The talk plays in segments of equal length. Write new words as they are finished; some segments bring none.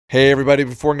Hey everybody,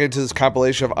 before we get into this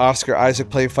compilation of Oscar Isaac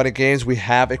playing funny games, we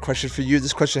have a question for you.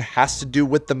 This question has to do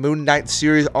with the Moon Knight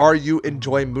series. Are you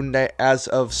enjoying Moon Knight as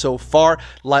of so far?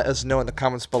 Let us know in the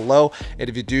comments below, and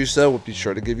if you do so, we'll be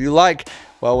sure to give you a like.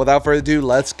 Well, without further ado,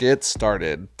 let's get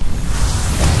started.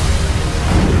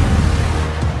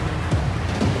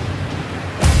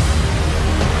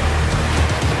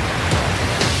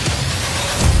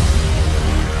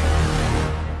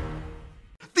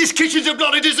 This kitchen's a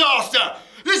bloody disaster!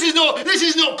 This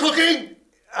is not cooking!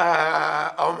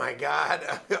 Oh my God.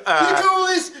 You call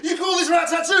this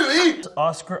ratatouille? Does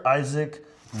Oscar Isaac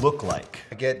look like?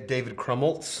 I get David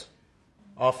Krumholtz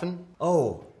often.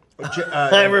 Oh,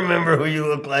 I remember who you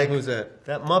look like. Who's that?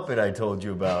 That Muppet I told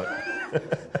you about.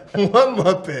 What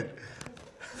Muppet?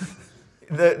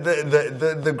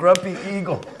 The grumpy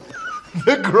eagle.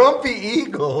 The grumpy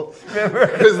eagle? Remember?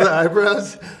 Because the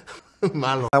eyebrows?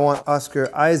 I want Oscar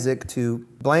Isaac to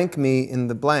blank me in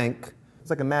the blank.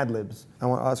 It's like a Mad Libs. I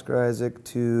want Oscar Isaac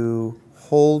to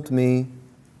hold me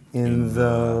in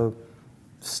the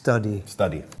study.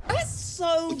 That's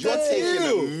so good. You're taking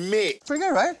a mix. Pretty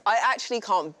good, right? I actually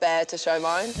can't bear to show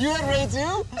mine. You had Ray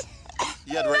too?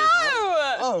 You had Ray.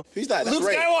 No! Who's that? That's Luke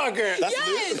Ray. Skywalker. That's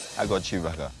Yes! Luke. I got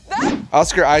𝘧𝘢𝘅𝘅.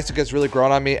 Oscar Isaac has really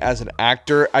grown on me as an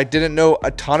actor. I didn't know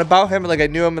a ton about him. Like, I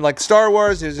knew him in like Star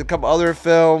Wars. He was in a couple other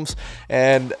films,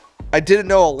 and I didn't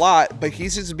know a lot, but he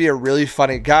seems to be a really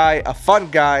funny guy, a fun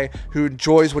guy who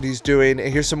enjoys what he's doing.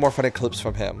 And here's some more funny clips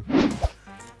from him.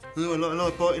 I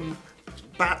like biting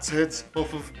bats' heads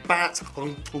off of bats.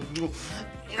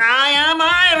 I am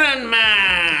Iron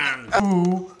Man!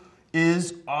 Who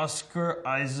is Oscar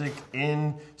Isaac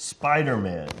in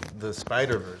Spider-Man? The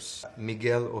Spider-Verse.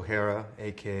 Miguel O'Hara,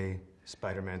 a.k.a.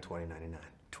 Spider-Man 2099.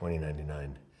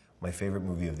 2099. My favorite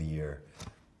movie of the year.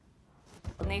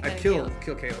 Nathan I'd kill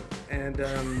Caleb, and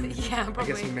Yeah, I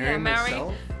probably. guess marry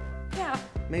myself. Yeah.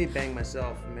 Maybe bang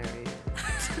myself, marry.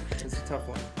 It's a tough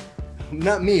one.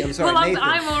 Not me. I'm sorry, Well, Nathan.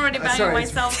 I'm already banging sorry.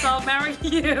 myself, so I'll marry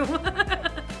you.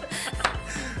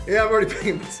 Yeah, I'm already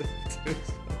banging myself too.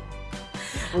 So.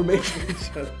 We're making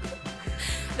each other.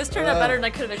 This turned out better than I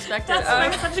could have expected. That's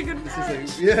like such a good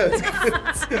match. Yeah,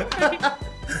 it's good.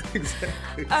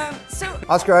 Exactly.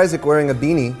 Oscar Isaac wearing a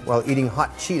beanie while eating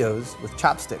hot Cheetos with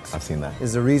chopsticks. I've seen that.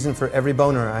 Is the reason for every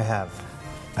boner I have.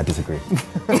 I disagree.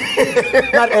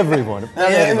 Not everyone.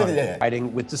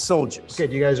 Fighting with the soldiers. Okay,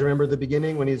 do you guys remember the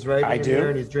beginning when he's riding I in do. there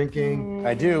and he's drinking?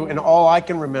 I do, and all I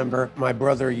can remember, my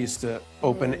brother used to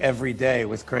open every day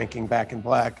with Cranking Back in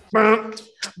Black.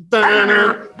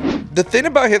 The thing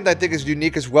about him that I think is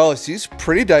unique as well is he's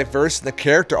pretty diverse in the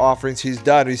character offerings he's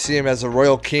done. You see him as a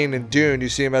royal king in Dune. You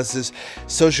see him as this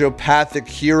sociopathic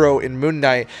hero in Moon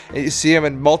Knight. And you see him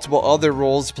in multiple other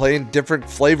roles playing different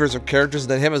flavors of characters.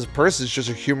 And then him as a person is just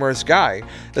a humorous guy.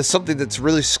 That's something that's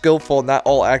really skillful, not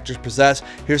all actors possess.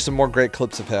 Here's some more great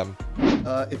clips of him.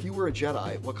 If you were a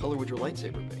Jedi, what color would your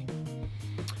lightsaber be?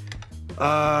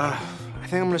 I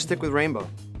think I'm gonna stick with rainbow.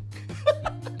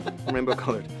 Rainbow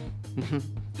colored.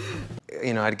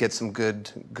 You know, I'd get some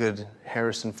good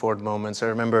Harrison Ford moments. I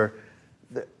remember,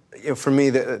 for me,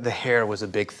 the hair was a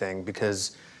big thing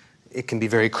because it can be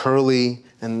very curly,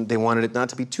 and they wanted it not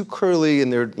to be too curly,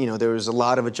 and there was a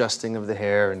lot of adjusting of the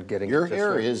hair and getting Your it just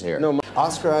hair right. is hair. No,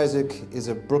 Oscar Isaac is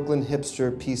a Brooklyn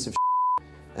hipster piece of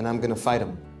and I'm gonna fight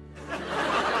him.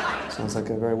 Sounds like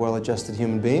a very well-adjusted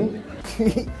human being.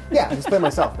 Yeah, I just play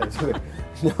myself, basically.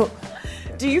 No.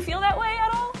 Do you feel that way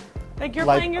at all? Like you're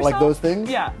Like, playing yourself? like those things?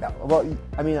 Yeah. No, well,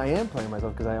 I mean, I am playing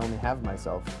myself because I only have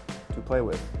myself to play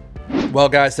with. Well,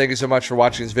 guys, thank you so much for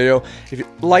watching this video. If you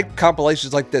like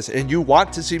compilations like this and you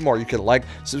want to see more, you can like,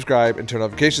 subscribe, and turn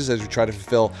notifications as we try to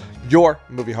fulfill your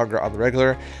movie hunger on the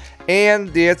regular.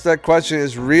 And the answer to that question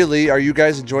is really, are you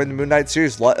guys enjoying the Moon Knight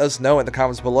series? Let us know in the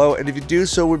comments below. And if you do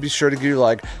so, we'd be sure to give you a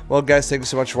like. Well, guys, thank you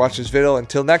so much for watching this video.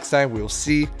 Until next time, we will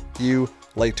see you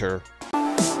later.